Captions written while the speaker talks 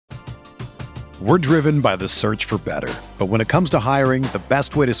We're driven by the search for better. But when it comes to hiring, the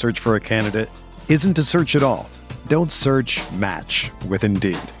best way to search for a candidate isn't to search at all. Don't search, match with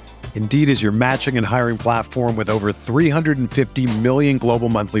Indeed. Indeed is your matching and hiring platform with over 350 million global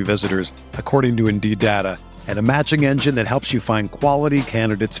monthly visitors, according to Indeed data, and a matching engine that helps you find quality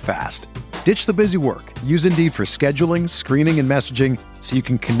candidates fast. Ditch the busy work. Use Indeed for scheduling, screening, and messaging so you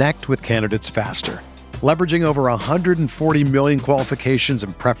can connect with candidates faster. Leveraging over 140 million qualifications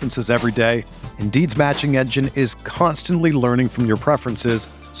and preferences every day, Indeed's matching engine is constantly learning from your preferences,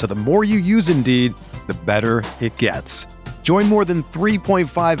 so the more you use Indeed, the better it gets. Join more than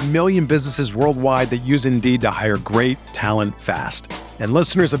 3.5 million businesses worldwide that use Indeed to hire great talent fast. And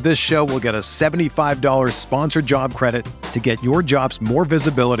listeners of this show will get a $75 sponsored job credit to get your jobs more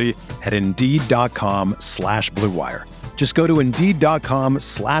visibility at Indeed.com/Blue Wire. Just go to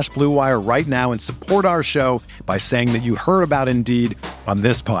Indeed.com/Blue Wire right now and support our show by saying that you heard about Indeed on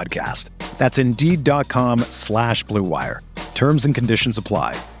this podcast. That's Indeed.com/Blue Wire. Terms and conditions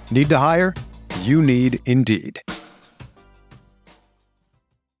apply. Need to hire? You need Indeed.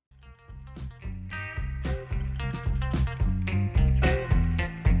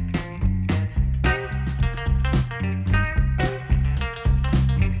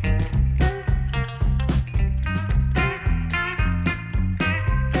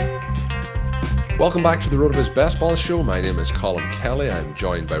 Welcome back to the RotoViz Best Ball Show. My name is Colin Kelly. I'm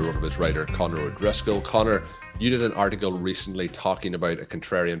joined by RotoViz writer Conor O'Driscoll. Conor, you did an article recently talking about a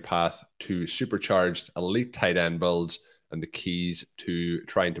contrarian path to supercharged elite tight end builds and the keys to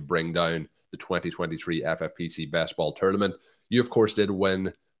trying to bring down the 2023 FFPC Best Ball Tournament. You, of course, did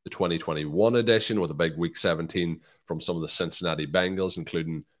win the 2021 edition with a big Week 17 from some of the Cincinnati Bengals,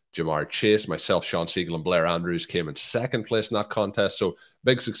 including Jamar Chase. Myself, Sean Siegel, and Blair Andrews came in second place in that contest. So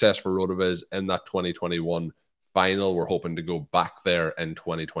big success for RotoViz in that 2021 final. We're hoping to go back there in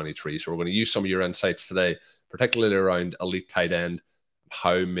 2023. So we're going to use some of your insights today, particularly around elite tight end,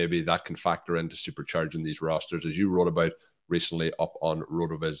 how maybe that can factor into supercharging these rosters, as you wrote about recently up on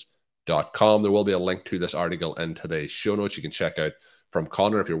rotoviz.com. There will be a link to this article in today's show notes you can check out from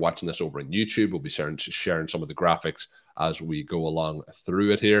Conor. If you're watching this over on YouTube, we'll be sharing some of the graphics as we go along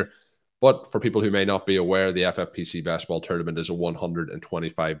through it here. But for people who may not be aware, the FFPC Best Ball Tournament is a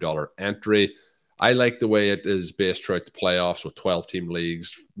 $125 entry. I like the way it is based throughout the playoffs with 12-team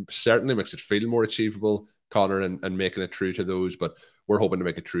leagues. Certainly makes it feel more achievable, Conor, and making it true to those. But we're hoping to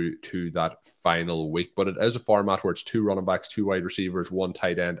make it true to that final week. But it is a format where it's 2 running backs, 2 wide receivers, 1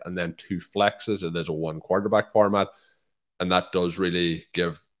 tight end, and then 2 flexes. It is a 1 quarterback format. And that does really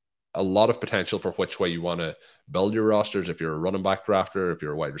give a lot of potential for which way you want to build your rosters. If you're a running back drafter, if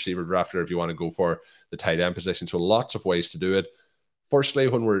you're a wide receiver drafter, if you want to go for the tight end position. So lots of ways to do it. Firstly,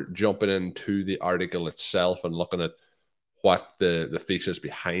 when we're jumping into the article itself and looking at what the thesis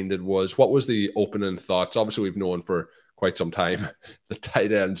behind it was, what was the opening thoughts? Obviously, we've known for quite some time the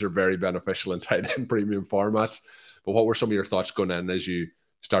tight ends are very beneficial in tight end premium formats. But what were some of your thoughts going in as you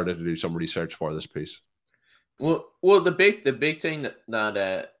started to do some research for this piece? Well, the big thing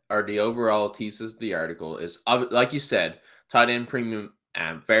that or the overall thesis of the article is, like you said, tight end premium,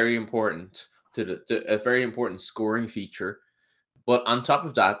 very important to a very important scoring feature. But on top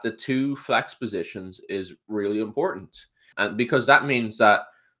of that, the 2 flex positions is really important, and because that means that,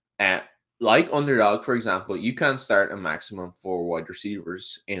 like underdog, for example, you can start a maximum 4 wide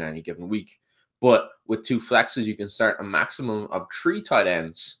receivers in any given week, but with 2 flexes, you can start a maximum of 3 tight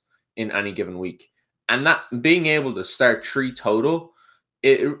ends in any given week. And that being able to start 3 total,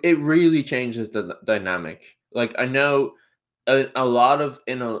 it really changes the dynamic. Like, I know in a lot of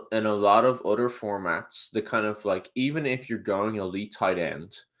other formats, the kind of like, even if you're going elite tight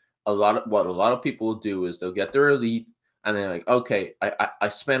end, a lot of people will do is they'll get their elite and they're like, okay, I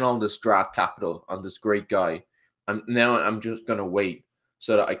spent all this draft capital on this great guy. I'm just gonna wait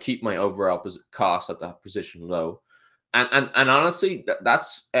so that I keep my overall cost at that position low. And honestly,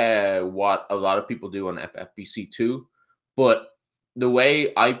 that's what a lot of people do on FFPC too. But the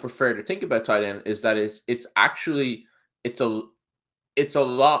way I prefer to think about tight end is that it's a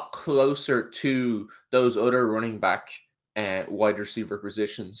lot closer to those other running back wide receiver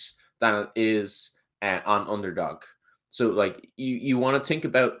positions than it is on underdog. So like you want to think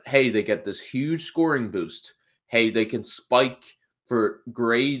about, hey, they get this huge scoring boost. Hey, they can spike for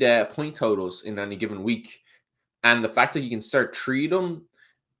great point totals in any given week. And the fact that you can start treat them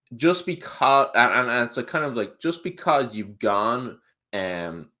just because, and it's a kind of like, just because you've gone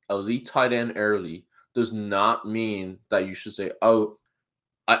elite tight end early does not mean that you should say, oh,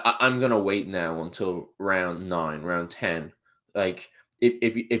 I'm going to wait now until round 9, round 10. Like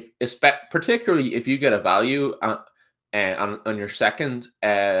if particularly if you get a value, on your second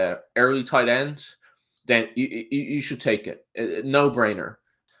early tight end, then you should take it. No brainer.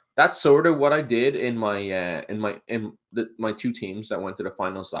 That's sort of what I did in my two teams that went to the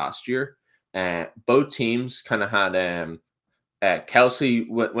finals last year. Both teams kind of had Kelsey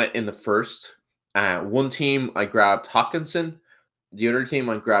went in the first. One team I grabbed Hawkinson, the other team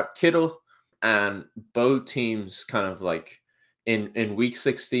I grabbed Kittle, and both teams kind of like in week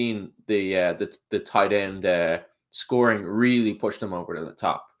 16 the tight end scoring really pushed them over to the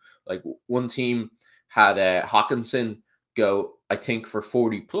top. Like one team had Hawkinson go, I think, for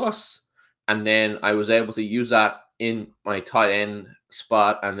 40 plus, and then I was able to use that in my tight end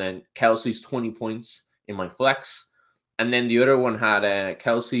spot, and then Kelsey's 20 points in my flex. And then the other one had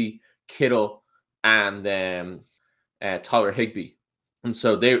Kelsey, Kittle, and Tyler Higbee. And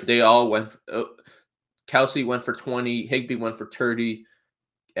so they all went. Kelsey went for 20, Higbee went for 30,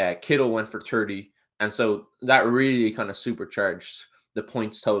 Kittle went for 30. And so that really kind of supercharged the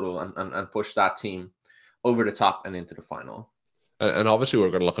points total and pushed that team over the top and into the final. And obviously we're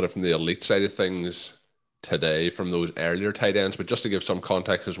going to look at it from the elite side of things today from those earlier tight ends, but just to give some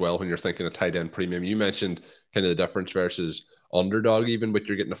context as well, when you're thinking of tight end premium, you mentioned kind of the difference versus underdog even, but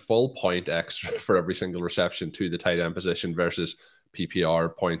you're getting a full point extra for every single reception to the tight end position versus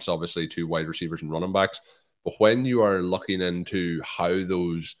PPR points, obviously, to wide receivers and running backs. But when you are looking into how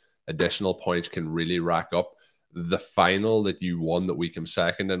those additional points can really rack up, the final that you won that we came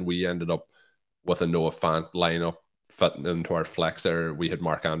second, and we ended up with a Noah Fant lineup fitting into our flex there. We had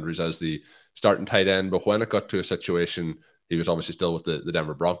Mark Andrews as the starting tight end, but when it got to a situation, he was obviously still with the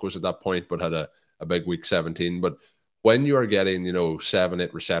Denver Broncos at that point, but had a big week 17. But when you are getting,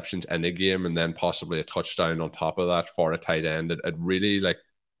 7-8 receptions in a game and then possibly a touchdown on top of that for a tight end, it really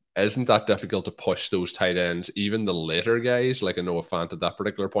isn't that difficult to push those tight ends, even the later guys like a Noah Fant at that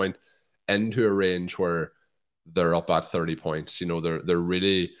particular point, into a range where they're up at 30 points. They're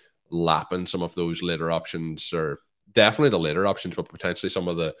really lapping some of those later options, or definitely the later options, but potentially some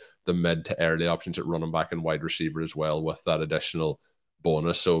of the mid to early options at running back and wide receiver as well, with that additional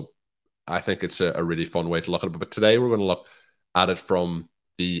bonus. So I think it's a really fun way to look at it. But today we're going to look at it from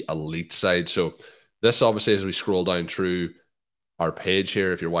the elite side. So this, obviously, as we scroll down through our page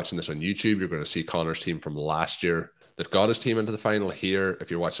here, if you're watching this on YouTube, you're going to see Connor's team from last year that got his team into the final here. If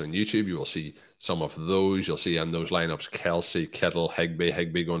you're watching on YouTube, you will see some of those. You'll see in those lineups Kelsey, Kittle,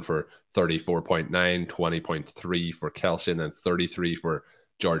 Higbee going for 34.9, 20.3 for Kelsey, and then 33 for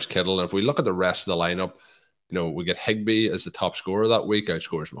George Kittle. And if we look at the rest of the lineup, we get Higbee as the top scorer that week,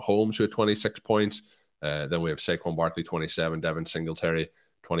 outscores Mahomes who had 26 points. Then we have Saquon Barkley, 27, Devin Singletary,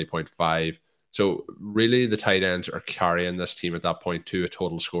 20.5. So really the tight ends are carrying this team at that point to a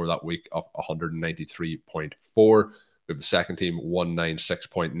total score that week of 193.4. We have the second team,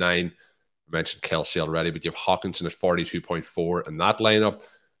 196.9. I mentioned Kelsey already, but you have Hawkinson at 42.4. And that lineup,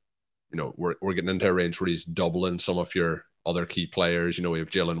 we're getting into a range where he's doubling some of your other key players. We have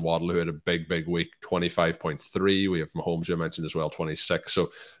Jalen Waddle, who had a big week, 25.3. We have Mahomes, who I mentioned as well, 26.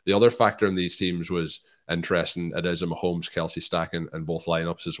 So the other factor in these teams was interesting. It is a Mahomes-Kelsey stack in both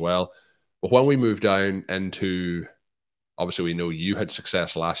lineups as well. But when we move down into, obviously we know you had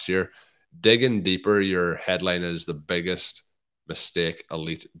success last year, digging deeper, your headline is the biggest mistake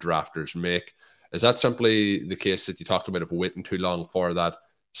elite drafters make. Is that simply the case that you talked about of waiting too long for that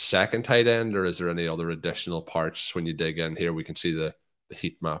second tight end, or is there any other additional parts? When you dig in here, we can see the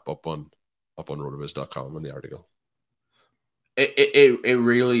heat map up on rotoviz.com in the article. It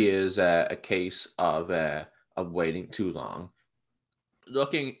really is a case of waiting too long.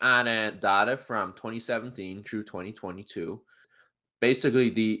 Looking at data from 2017 through 2022, basically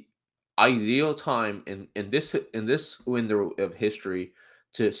the ideal time in this window of history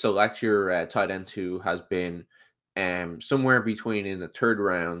to select your tight end 2 has been somewhere between in the third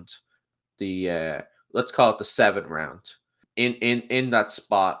round, the let's call it the 7th round, in that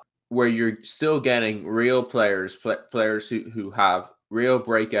spot where you're still getting real players who have real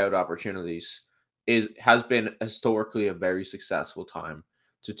breakout opportunities. Has been historically a very successful time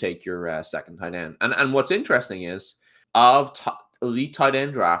to take your second tight end. And what's interesting is of elite tight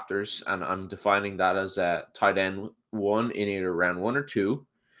end drafters, and I'm defining that as a tight end 1 in either round 1 or 2.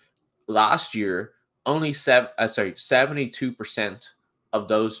 Last year, only 72% of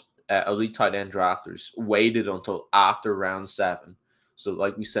those elite tight end drafters waited until after round 7. So,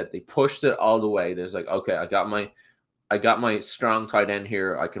 like we said, they pushed it all the way. There's like, okay, I got my strong tight end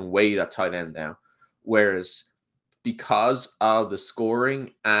here. I can weigh that tight end down. Whereas because of the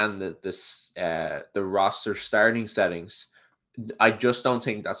scoring and the roster starting settings, I just don't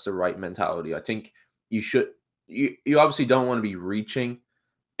think that's the right mentality. I think you obviously don't want to be reaching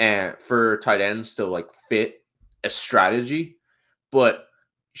for tight ends to fit a strategy, but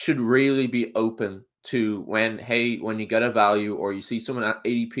should really be open to when you get a value or you see someone at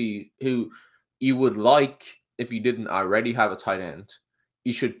ADP who you would like, if you didn't already have a tight end,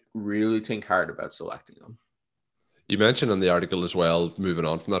 you should really think hard about selecting them. You mentioned in the article as well, moving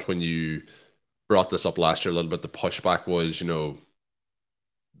on from that, when you brought this up last year a little bit, the pushback was,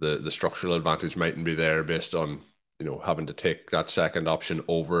 the structural advantage mightn't be there based on, having to take that second option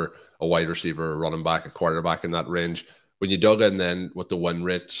over a wide receiver, a running back, a quarterback in that range. When you dug in then with the win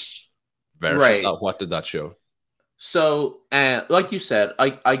rates versus that, what did that show? So, like you said,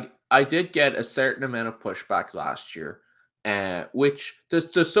 I did get a certain amount of pushback last year, which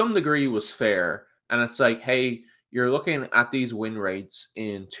to some degree was fair. And it's like, hey, you're looking at these win rates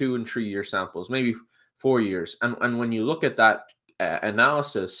in 2 and 3 year samples, maybe 4 years. And when you look at that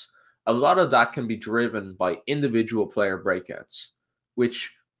analysis, a lot of that can be driven by individual player breakouts,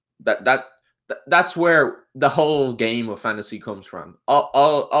 which that's where the whole game of fantasy comes from.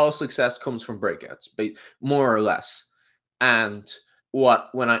 All success comes from breakouts, more or less. And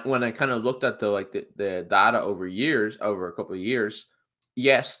when I kind of looked at the data over a couple of years,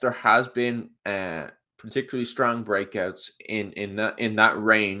 yes, there has been particularly strong breakouts in that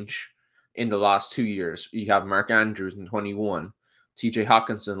range in the last 2 years. You have Mark Andrews in 21, TJ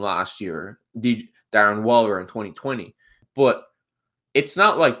Hawkinson last year, Darren Waller in 2020, but it's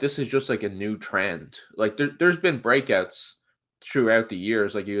not like this is just like a new trend. Like there's been breakouts throughout the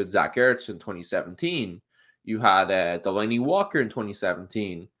years. Like you had Zach Ertz in 2017. You had Delaney Walker in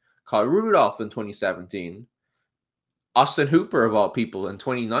 2017. Kyle Rudolph in 2017. Austin Hooper, of all people, in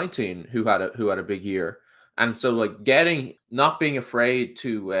 2019, who had a big year. And so like not being afraid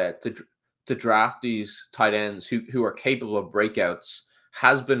to draft these tight ends who are capable of breakouts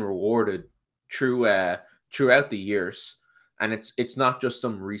has been rewarded throughout the years. And it's not just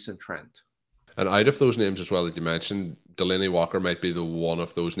some recent trend. And out of those names as well that you mentioned, Delaney Walker might be the one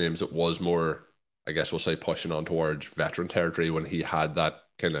of those names that was more, I guess we'll say, pushing on towards veteran territory when he had that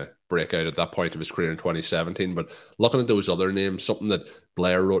kind of breakout at that point of his career in 2017. But looking at those other names, something that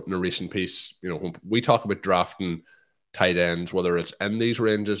Blair wrote in a recent piece, when we talk about drafting tight ends, whether it's in these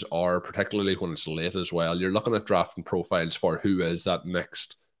ranges or particularly when it's late as well, you're looking at drafting profiles for who is that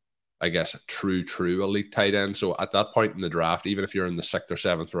next, I guess, true elite tight end. So at that point in the draft, even if you're in the 6th or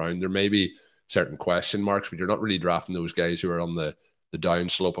 7th round, there may be certain question marks, but you're not really drafting those guys who are on the down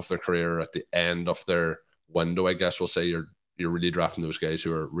slope of their career at the end of their window. I guess we'll say you're really drafting those guys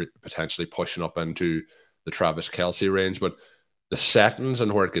who are potentially pushing up into the Travis Kelce range. But the settings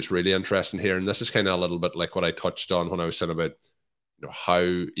and where it gets really interesting here, and this is kind of a little bit like what I touched on when I was saying about how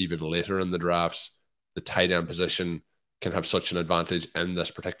even later in the drafts the tight end position can have such an advantage in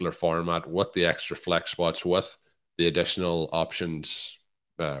this particular format with the extra flex spots, with the additional options,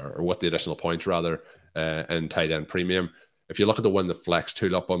 or with the additional points rather, in tight end premium. If you look at the Win the Flex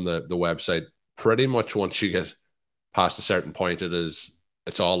tool up on the website, pretty much once you get past a certain point, it's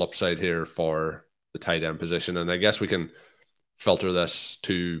all upside here for the tight end position. And I guess we can filter this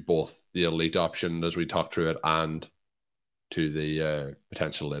to both the elite option as we talk through it and to the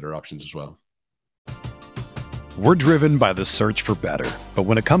potential later options as well. We're driven by the search for better. But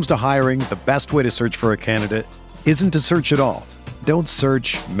when it comes to hiring, the best way to search for a candidate isn't to search at all. Don't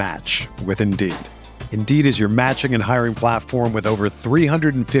search, match with Indeed. Indeed is your matching and hiring platform with over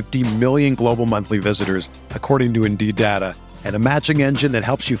 350 million global monthly visitors, according to Indeed data, and a matching engine that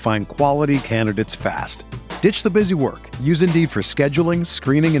helps you find quality candidates fast. Ditch the busy work. Use Indeed for scheduling,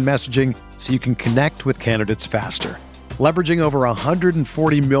 screening, and messaging so you can connect with candidates faster. Leveraging over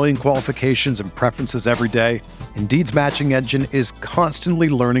 140 million qualifications and preferences every day, Indeed's matching engine is constantly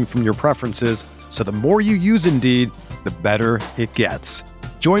learning from your preferences, so the more you use Indeed, the better it gets.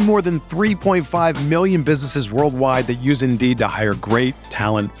 Join more than 3.5 million businesses worldwide that use Indeed to hire great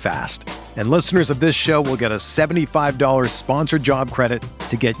talent fast. And listeners of this show will get a $75 sponsored job credit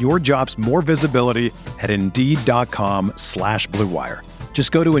to get your jobs more visibility at Indeed.com/Blue Wire.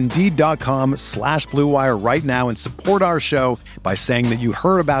 Just go to Indeed.com/Blue Wire right now and support our show by saying that you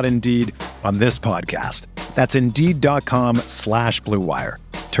heard about Indeed on this podcast. That's Indeed.com/Blue Wire.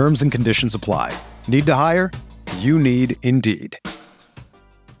 Terms and conditions apply. Need to hire? You need Indeed.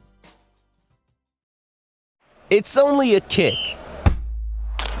 It's only a kick,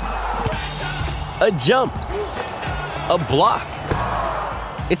 a jump, a block.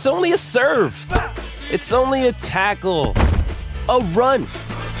 It's only a serve. It's only a tackle, a run.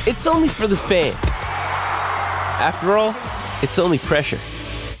 It's only for the fans. After all, it's only pressure.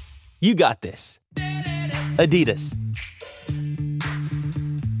 You got this. Adidas.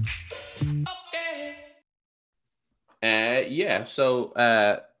 Yeah.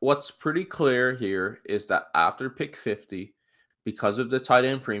 So what's pretty clear here is that after pick 50, because of the tight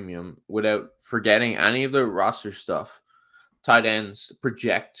end premium, without forgetting any of the roster stuff, tight ends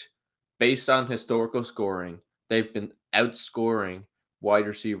project based on historical scoring. They've been outscoring wide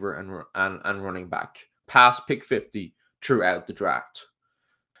receiver and running back past pick 50 throughout the draft.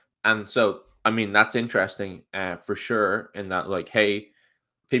 And so, I mean, that's interesting for sure. In that, like, hey,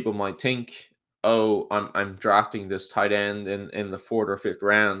 people might think, oh, I'm drafting this tight end in the 4th or 5th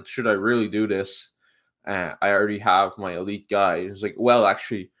round. Should I really do this? I already have my elite guy. It's like, well,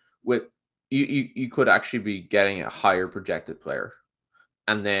 actually, with you could actually be getting a higher projected player.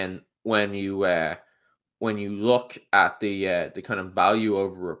 And then when you look at the kind of value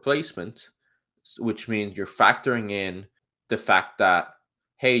over replacement, which means you're factoring in the fact that,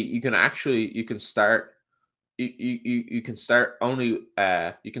 hey, you can start you can start only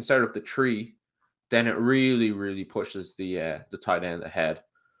you can start up the tree, then it really pushes the tight end ahead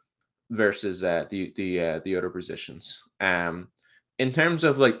versus the other positions. In terms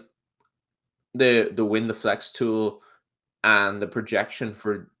of like the win the flex tool and the projection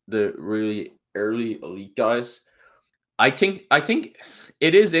for the really early elite guys, I think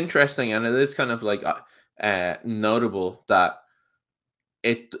it is interesting, and it is kind of like notable that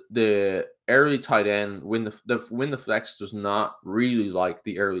the early tight end win the flex does not really like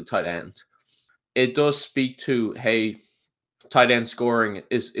the early tight end. It does speak to, hey, tight end scoring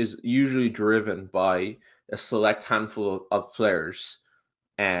is usually driven by a select handful of players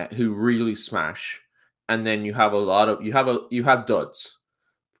who really smash, and then you have you have duds,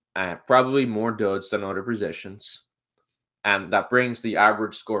 probably more duds than other positions, and that brings the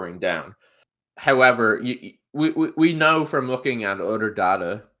average scoring down. However, we know from looking at other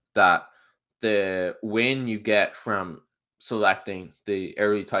data that the win you get from selecting the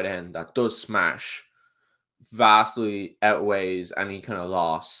early tight end that does smash vastly outweighs any kind of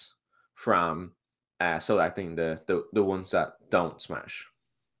loss from selecting the ones that don't smash.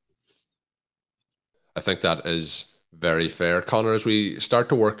 I think that is very fair, Connor. As we start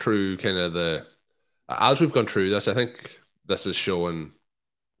to work through kind of as we've gone through this, I think this is showing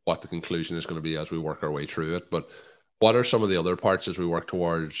what the conclusion is going to be as we work our way through it. But what are some of the other parts as we work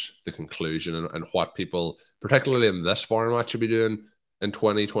towards the conclusion, and what people, particularly in this format, should be doing in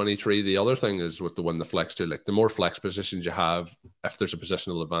 2023? The other thing is with the win the flex too, like the more flex positions you have, if there's a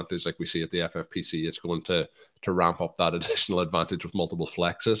positional advantage like we see at the FFPC, it's going to ramp up that additional advantage with multiple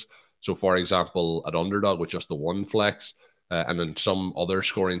flexes. So for example, at Underdog with just the one flex, and then some other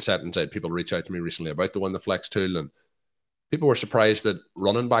scoring settings, people reach out to me recently about the win the flex tool, and people were surprised that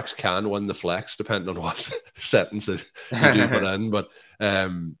running backs can win the flex depending on what settings that you do put in. But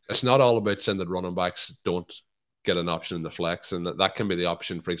it's not all about saying that running backs don't get an option in the flex, and that can be the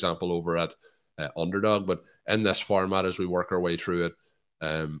option, for example, over at Underdog. But in this format, as we work our way through it,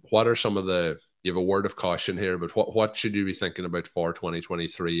 what are some of you have a word of caution here, but what should you be thinking about for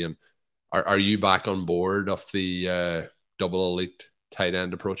 2023? And are you back on board of the double elite tight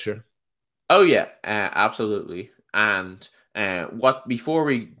end approach here? Oh yeah, absolutely. And before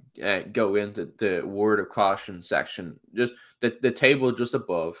we go into the word of caution section, just the table just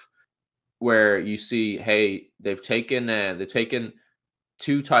above, where you see, hey, they've taken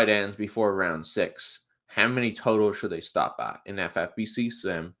 2 tight ends before round 6. How many total should they stop at in FFPC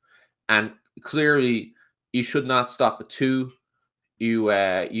Sim? And clearly, you should not stop at 2. You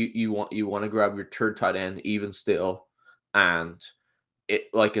want to grab your 3rd tight end even still, and it,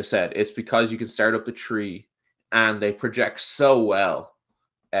 like I said, it's because you can start up the tree, and they project so well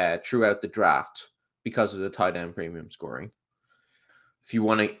throughout the draft because of the tight end premium scoring. If you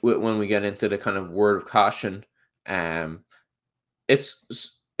want to, when we get into the kind of word of caution, it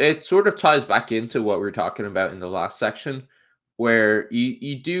sort of ties back into what we were talking about in the last section, where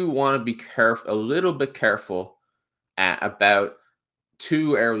you do want to be a little bit careful about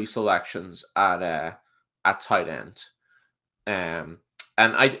too early selections at tight end. And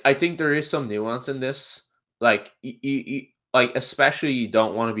I think there is some nuance in this. Like like especially you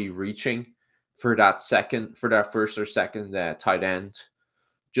don't want to be reaching for that 1st or 2nd tight end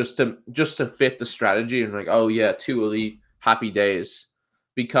just to fit the strategy and like, oh yeah, 2 elite, happy days,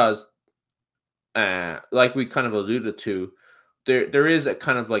 because like we kind of alluded to, there is a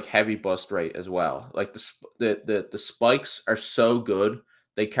kind of like heavy bust rate as well. Like the spikes are so good,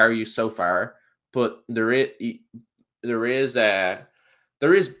 they carry you so far, but there is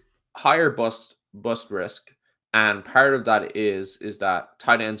higher bust risk, and part of that is that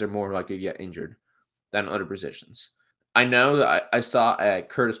tight ends are more likely to get injured than other positions. I know that I saw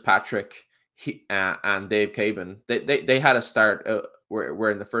Curtis Patrick and Dave Cabin. They had a start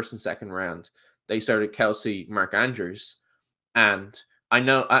where in the 1st and 2nd round they started Kelsey, Mark Andrews, And I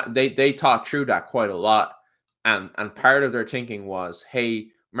know they talked through that quite a lot. And part of their thinking was, hey,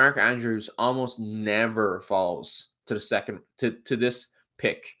 Mark Andrews almost never falls to the second to this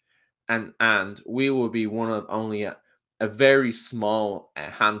pick, and we will be one of only a very small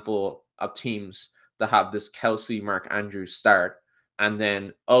handful of teams that have this Kelsey Mark Andrews start, and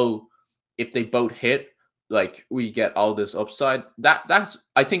then if they both hit, like we get all this upside. That's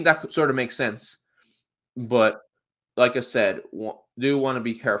I think that sort of makes sense, but like I said, do want to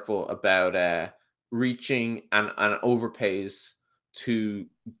be careful about reaching and overpays to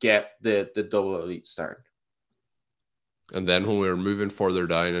get the double elite start. And then when we're moving further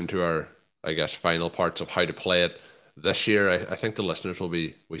down into our, I guess, final parts of how to play it this year, I think the listeners will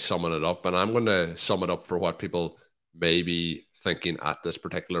be summing it up, and I'm going to sum it up for what people may be thinking at this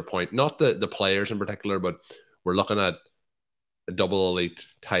particular point. Not the players in particular, but we're looking at a double elite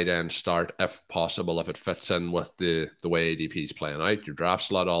tight end start if possible, if it fits in with the way ADP is playing out, your draft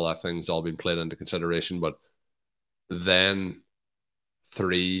slot, all that thing's all been played into consideration. But then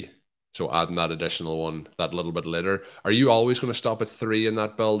 3, so adding that additional one that little bit later, are you always going to stop at 3 in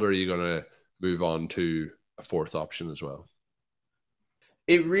that build, or are you going to move on to a 4th option as well?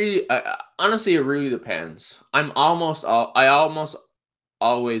 It really, honestly, it really depends. I almost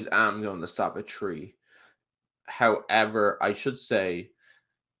always am going to stop at 3. However, I should say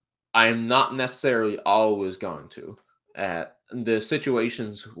I'm not necessarily always going to. The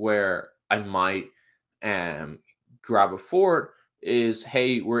situations where I might grab a 4 is,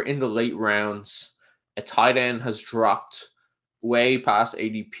 hey, we're in the late rounds. A tight end has dropped way past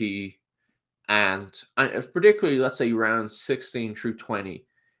ADP. And particularly, let's say, rounds 16 through 20.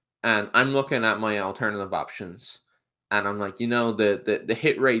 And I'm looking at my alternative options. And I'm like, the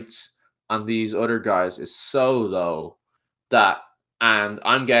hit rates on these other guys is so low that, and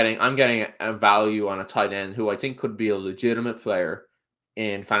I'm getting a value on a tight end who I think could be a legitimate player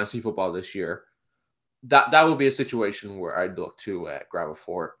in fantasy football this year. That would be a situation where I'd look to grab a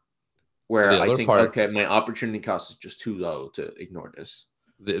 4, where I think, okay, my opportunity cost is just too low to ignore this.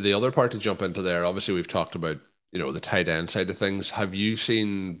 The other part to jump into there, obviously we've talked about, the tight end side of things. Have you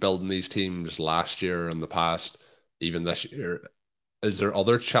seen building these teams last year and the past, even this year? Is there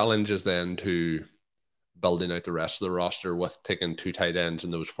other challenges then to building out the rest of the roster with taking 2 tight ends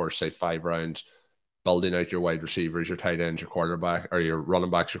in those first, say, 5 rounds, building out your wide receivers, your tight ends, your quarterback, or your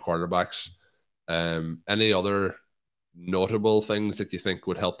running backs, your quarterbacks? Any other notable things that you think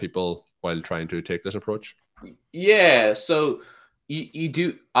would help people while trying to take this approach? Yeah, so you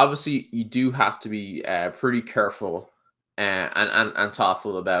do have to be pretty careful and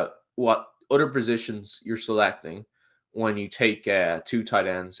thoughtful about what other positions you're selecting when you take 2 tight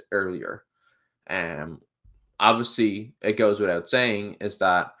ends earlier. Obviously, it goes without saying is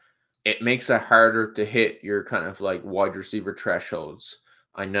that it makes it harder to hit your kind of like wide receiver thresholds.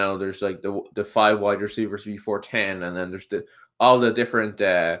 I know there's like the 5 wide receivers before 10, and then there's all the different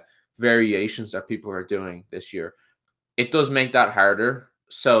variations that people are doing this year. It does make that harder.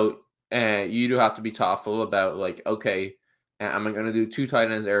 So you do have to be thoughtful about, like, okay, am I going to do 2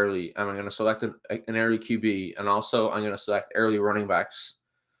 tight ends early? Am I going to select an early QB? And also I'm going to select early running backs.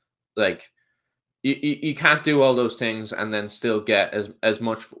 Like, you can't do all those things and then still get as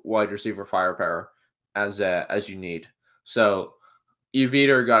much wide receiver firepower as you need. So you've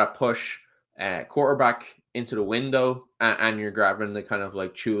either got to push quarterback into the window, and you're grabbing the kind of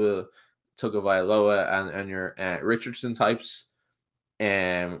like Tua Tagovailoa and your Richardson types,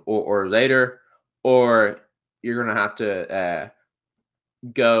 or later, or you're gonna have to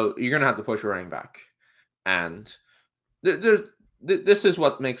push running back. And this is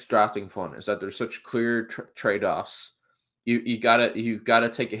what makes drafting fun, is that there's such clear trade-offs. You gotta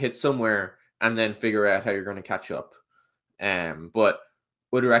take a hit somewhere and then figure out how you're going to catch up. But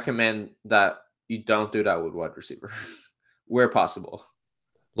would recommend that you don't do that with wide receiver where possible.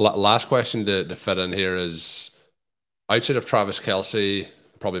 Last question to fit in here is, outside of Travis Kelce,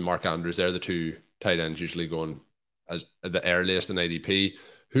 probably Mark Andrews, they're the 2 tight ends usually going as the earliest in ADP.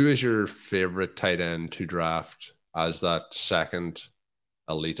 Who is your favorite tight end to draft as that second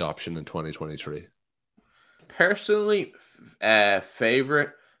elite option in 2023? Personally,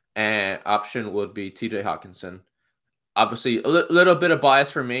 favorite option would be TJ Hawkinson. Obviously, a little bit of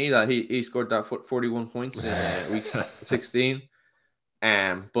bias for me that he scored that 41 points in week 16.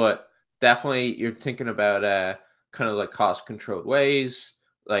 But definitely you're thinking about kind of like cost controlled ways.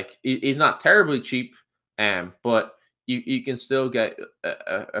 Like, he's not terribly cheap, but you can still get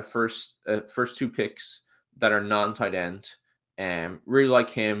a first 2 picks that are non-tight end. Really like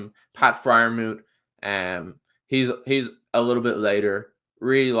him. Pat Freiermuth, he's a little bit later.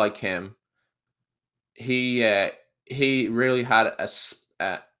 Really like him. He he really had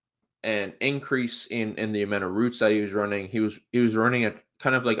an increase in the amount of routes that he was running. He was running a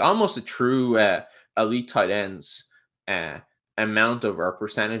kind of like almost a true elite tight ends amount of or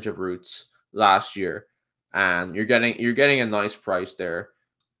percentage of routes last year, and you're getting a nice price there,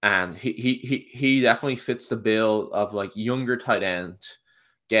 and he definitely fits the bill of like younger tight end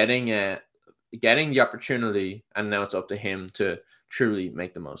getting the opportunity, and now it's up to him to truly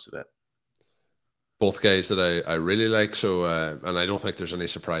make the most of it. Both guys that I really like, so and I don't think there's any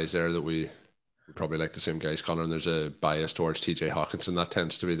surprise there that we probably like the same guys, Connor, and there's a bias towards TJ Hawkinson. That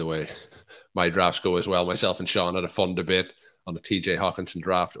tends to be the way my drafts go as well. Myself and Sean had a fun debate on the TJ Hawkinson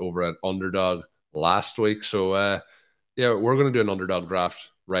draft over at Underdog last week. So yeah, we're going to do an Underdog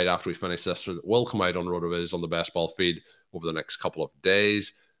draft right after we finish this. So we'll come out on RotoViz on the Best Ball feed over the next couple of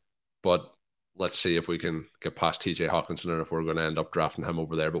days. But let's see if we can get past TJ Hawkinson and if we're going to end up drafting him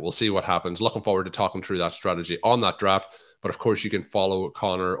over there. But we'll see what happens. Looking forward to talking through that strategy on that draft. But of course, you can follow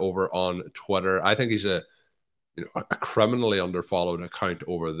Connor over on Twitter. I think he's a criminally underfollowed account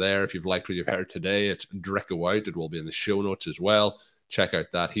over there. If you've liked what you've heard today, it's Drickawout. It will be in the show notes as well. Check out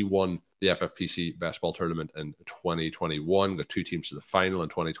that. He won the FFPC Best Ball Tournament in 2021, got 2 teams to the final in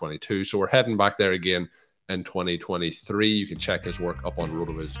 2022. So we're heading back there again in 2023. You can check his work up on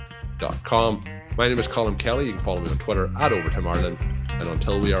rotoviz.com. My name is Colin Kelly. You can follow me on Twitter at OvertimeIreland. And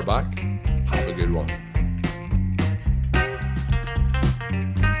until we are back, have a good one.